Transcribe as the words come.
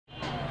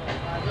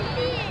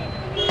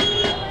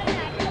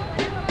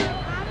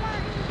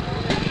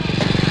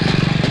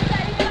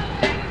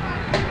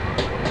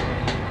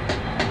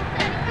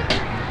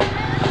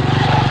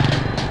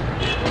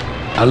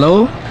Hello,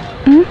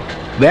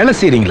 வேலை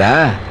செய்றீங்களா?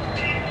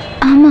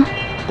 ஆமா.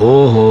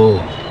 ஓஹோ,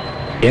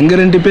 எங்க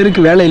 2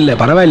 பேருக்கு வேலை இல்லை,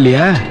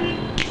 பரவாயில்லையா?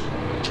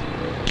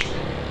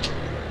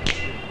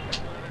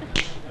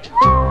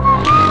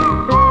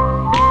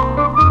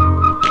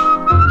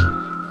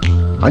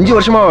 அஞ்சு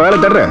வருஷமா வேலை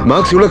தர்ற,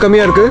 மார்க்ஸ் இவ்வளவு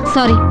கம்மியா இருக்கு.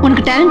 சாரி,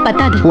 உனக்கு டேலண்ட்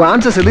பத்தாது. உன்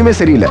ஆன்சர்ஸ் எதுவுமே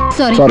சரியில்லை.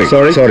 Sorry sorry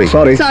sorry sorry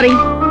sorry sorry.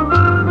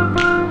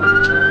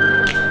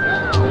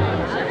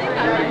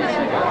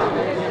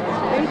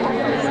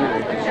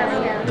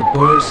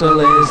 The person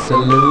is a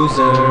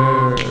loser.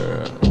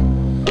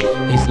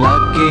 He's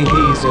lucky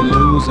he's a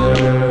loser.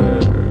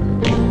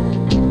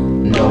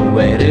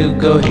 Nowhere to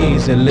go,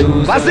 he's a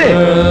loser. Pass,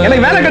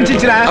 எனக்கு வேலை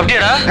கிடைச்சிச்சுடா.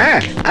 அப்படியேடா?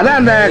 அதான்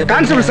அந்த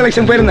constable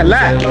selection போயிருந்தல்ல.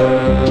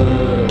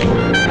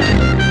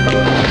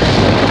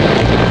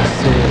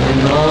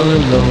 Sitting all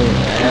alone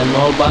and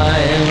all by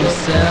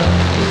himself.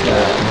 He's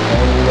got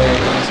nowhere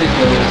to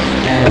go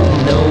and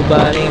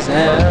nobody's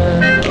help.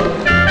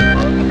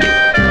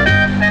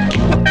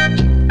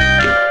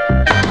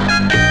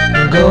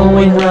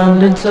 Going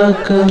round in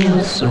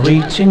circles,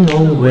 reaching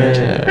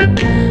nowhere.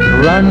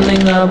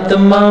 Running up the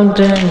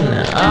mountain,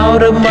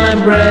 out of my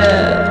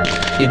breath.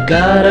 You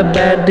got a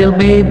bad deal,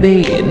 baby,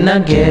 now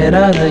get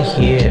out of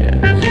here.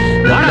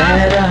 No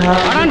matter how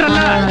high.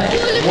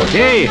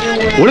 ஏய்,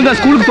 ஒழுங்கா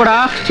ஸ்கூலுக்கு போடா,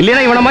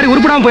 இல்லைன்னா இவன மாதிரி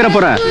உருப்படாம போயிட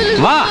போற.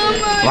 வா,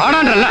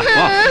 வாடான்றல்ல,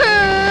 வா.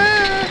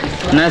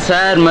 என்ன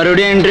சார்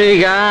மறுபடியும்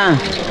இன்டர்வியூக்கா?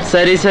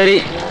 சரி சரி.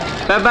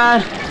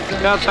 Paper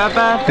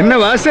paper. என்ன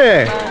வாசு,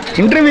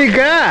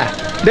 இன்டர்வியூக்கா?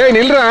 டேய்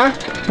நில்றா,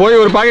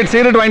 போய் ஒரு பாக்கெட்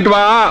சிகரெட் வாங்கிட்டு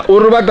வா,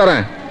 ₹1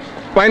 தரேன்.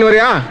 பயன்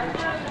வரியா?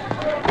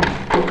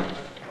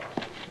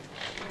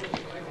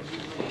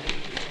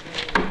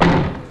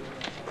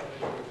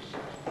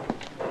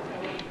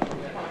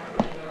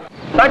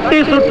 தட்டி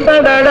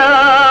சுட்டதடா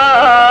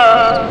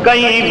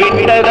கை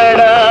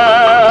விட்டதடா,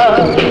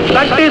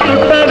 தட்டி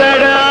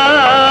சுட்டதடா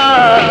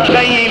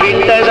கை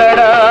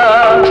விட்டதடா,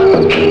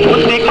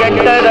 புத்தி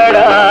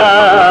கெட்டதடா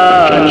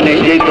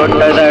நெஞ்சை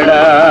தொட்டதடா,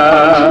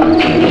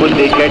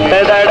 புத்தி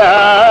கெட்டதடா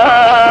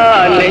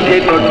நெஞ்சை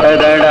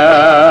தொட்டதடா.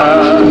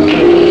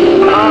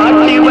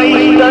 ஆட்டி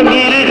வைத்த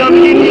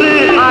மிருகம் இன்று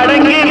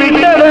அடங்கி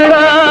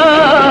விட்டதடா,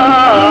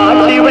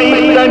 ஆட்டி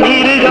வைத்த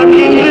மிருகம்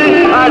இன்று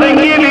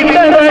அடங்கி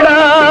விட்டதடா,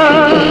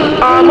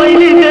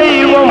 அமைதி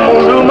தெய்வம்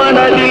முழு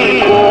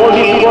மனதில்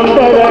கோவில்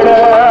கொண்டதடா.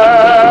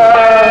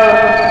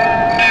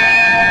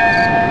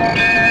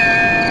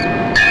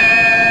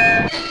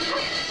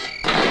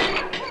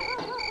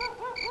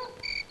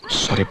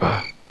 சாரிப்பா,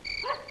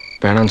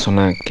 வேணான்னு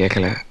சொன்ன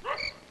கேட்கல.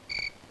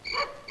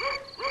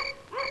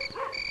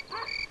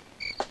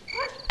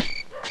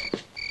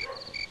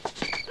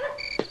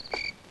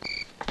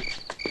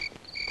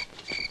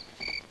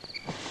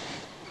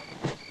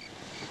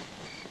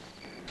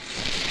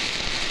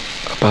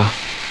 அப்பா,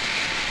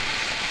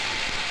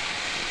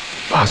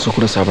 பாசு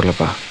கூட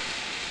சாப்பிடலப்பா.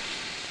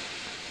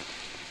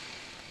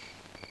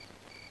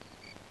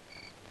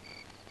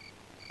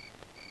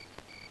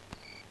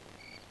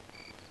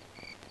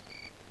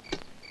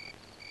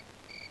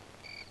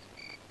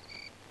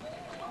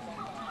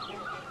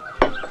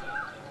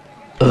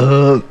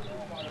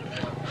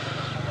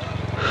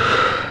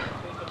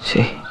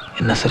 சே,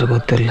 என்ன சரக்கோ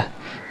தெரியல,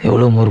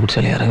 எவ்வளோ மோர்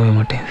குடிச்சாலும் இறங்கவே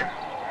மாட்டேங்குது.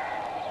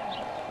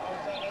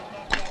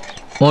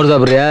 மோர்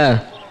சாப்பிட்றியா?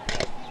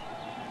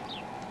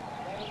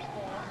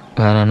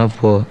 வேணான்னா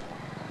போ.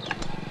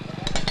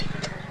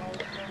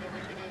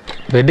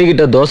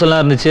 பெட்டுக்கிட்ட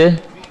தோசைலாம் இருந்துச்சு,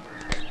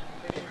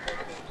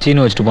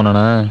 சீனி வச்சுட்டு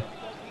போனானா?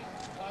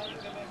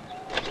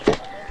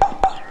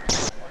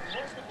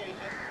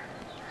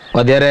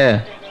 வாத்தியாரே,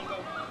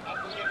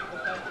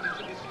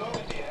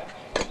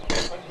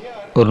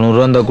 ஒரு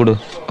 ₹100 இருந்தால் கொடு,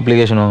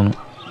 அப்ளிகேஷன் வாங்கணும்.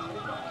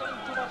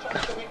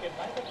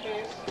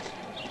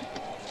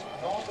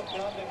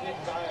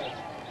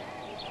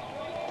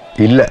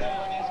 இல்லை,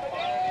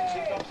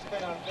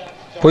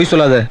 பொய்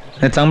சொல்லாத,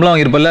 நேற்று சம்பளம்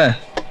வாங்கியிருப்பல்ல?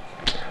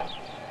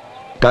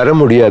 தர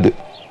முடியாது.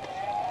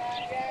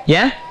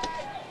 ஏன்?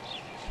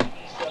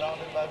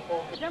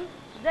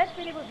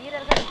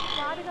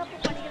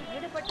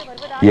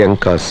 என்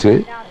காசு,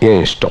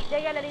 என் இஷ்டம்.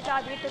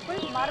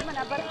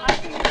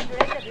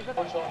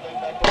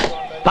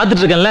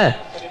 பார்த்துட்டு இருக்கேன்ல.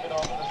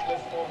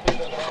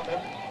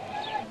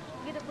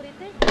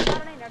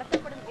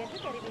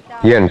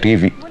 என்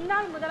டிவி.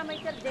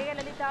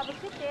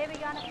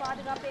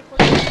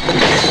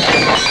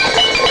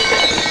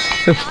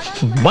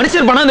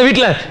 மனுஷர் பணம் இந்த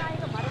வீட்டில்.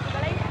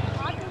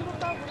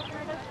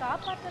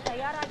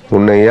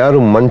 உன்னை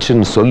யாரும்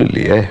மனுஷன்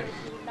சொல்லலையே.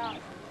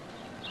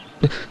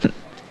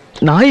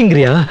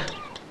 நாய்ங்கிறியா?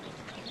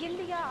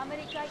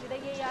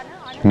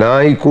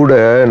 நாய் கூட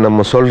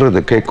நம்ம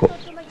சொல்றத கேட்கும்.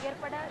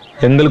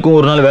 எங்களுக்கும்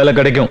ஒரு நாள் வேலை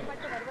கிடைக்கும்.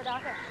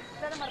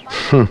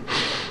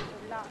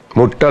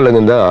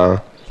 முட்டாளுங்க தான்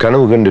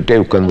கனவு கண்டுட்டே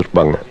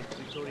உட்கார்ந்துருப்பாங்க.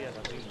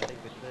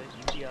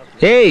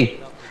 ஏய்,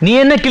 நீ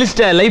என்ன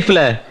கிழிச்சிட்ட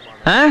லைஃப்ல?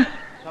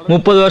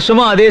 30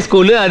 வருஷமா அதே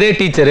ஸ்கூலு, அதே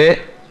டீச்சரு.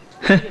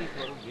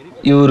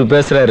 இவரு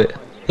பேசுறாரு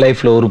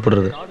லைஃப்ல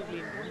உருப்படுறது.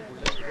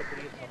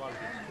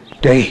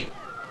 டேய்,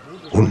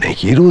 உன்னை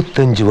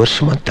 25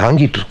 வருஷமா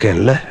தாங்கிட்டு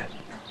இருக்கேன்ல,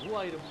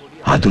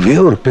 அதுவே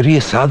ஒரு பெரிய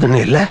சாதனை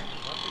இல்லை?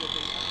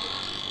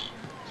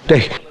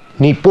 டேய்,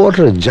 நீ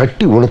போடுற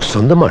ஜட்டி உனக்கு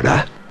சொந்தமாடா?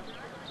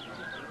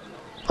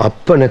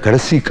 அப்பனை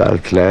கடைசி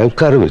காலத்துல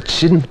உட்கார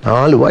வச்சு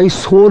 4 வாய்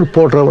சோறு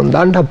போடுறவன்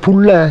தாண்டா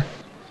புள்ள.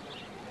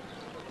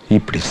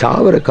 இப்படி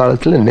சாவர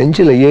காலத்துல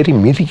நெஞ்சில ஏறி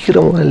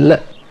மிதிக்கிறவன் இல்லை.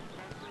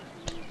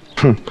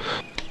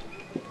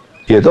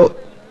 ஏதோ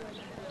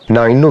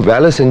நான் இன்னும்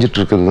வேலை செஞ்சுட்டு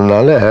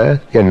இருக்கிறதுனால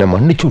என்னை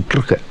மன்னிச்சு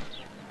விட்டுருக்க.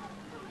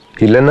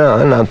 இல்லைன்னா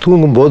நான்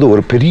தூங்கும்போது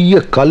ஒரு பெரிய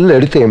கல்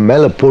எடுத்து என்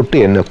மேலே போட்டு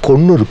என்னை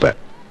கொன்னு இருப்பேன்.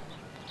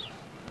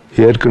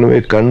 ஏற்கனவே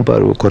கண்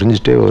பார்வை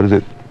குறைஞ்சிட்டே வருது.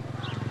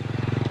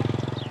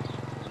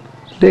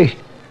 டேய்,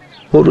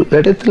 ஒரு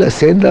இடத்துல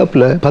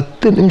சேர்ந்தாப்புல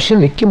 10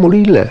 நிமிஷம் நிற்க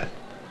முடியல.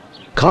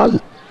 கால்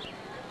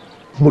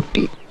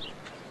முட்டி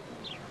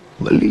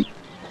வலி,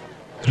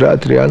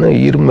 ராத்திரியான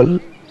இருமல்.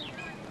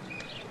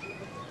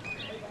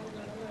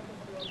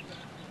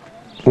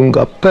 உங்க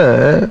அப்ப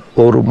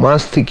ஒரு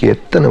மாசத்துக்கு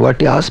எத்தனை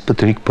வாட்டி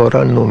ஆஸ்பத்திரிக்கு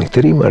போறான்னு உனக்கு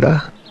தெரியுமாடா?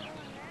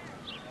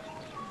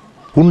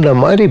 உன்ன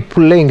மாதிரி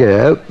பிள்ளைங்க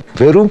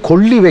வெறும்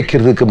கொல்லி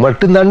வைக்கிறதுக்கு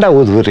மட்டும்தான்டா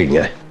உதவுறீங்க.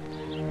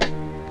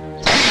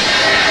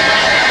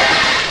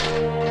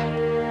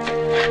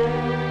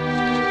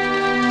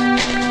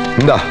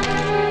 இந்தா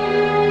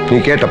நீ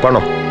கேட்ட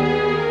பணம்.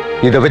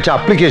 இதை வச்சு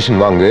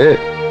அப்ளிகேஷன் வாங்கு,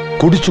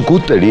 குடிச்சு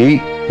கூத்தடி.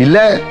 இல்ல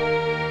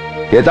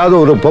ஏதாவது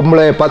ஒரு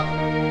பொம்பளை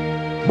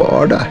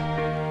பாடா.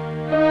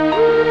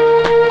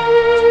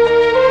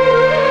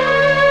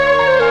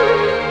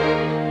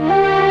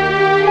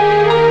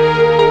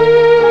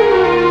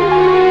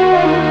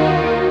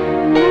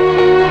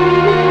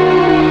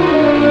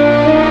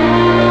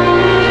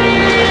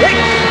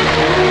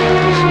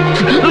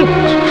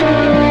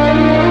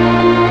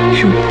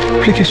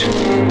 Application.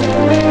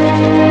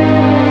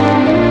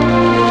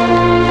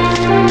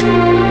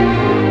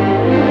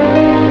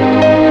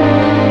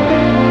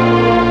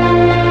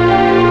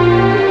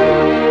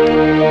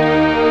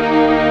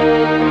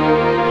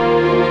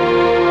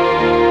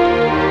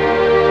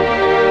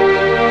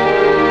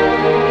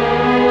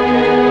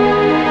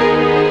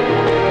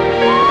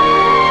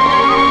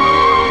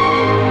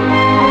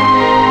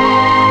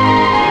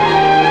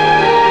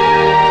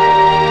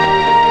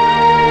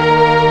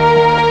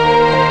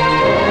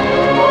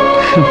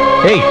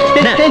 ஏய்,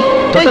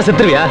 தொட்ட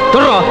செத்துருவியா?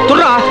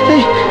 தொடுறா.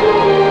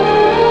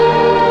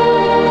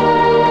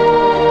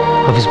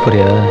 ஆஃபீஸ்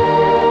போறியா?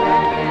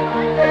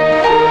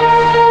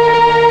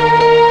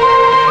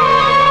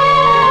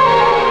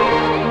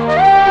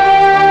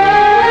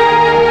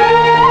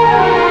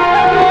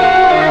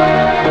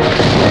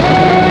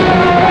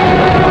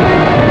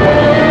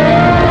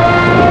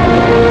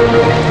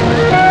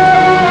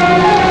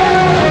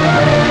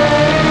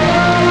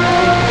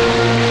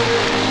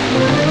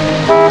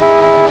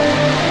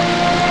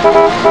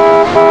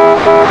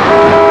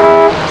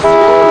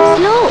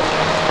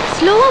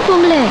 ஸ்லோவா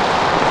போங்களே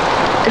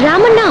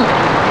ராமண்ணா,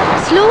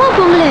 ஸ்லோவா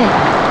போங்களே.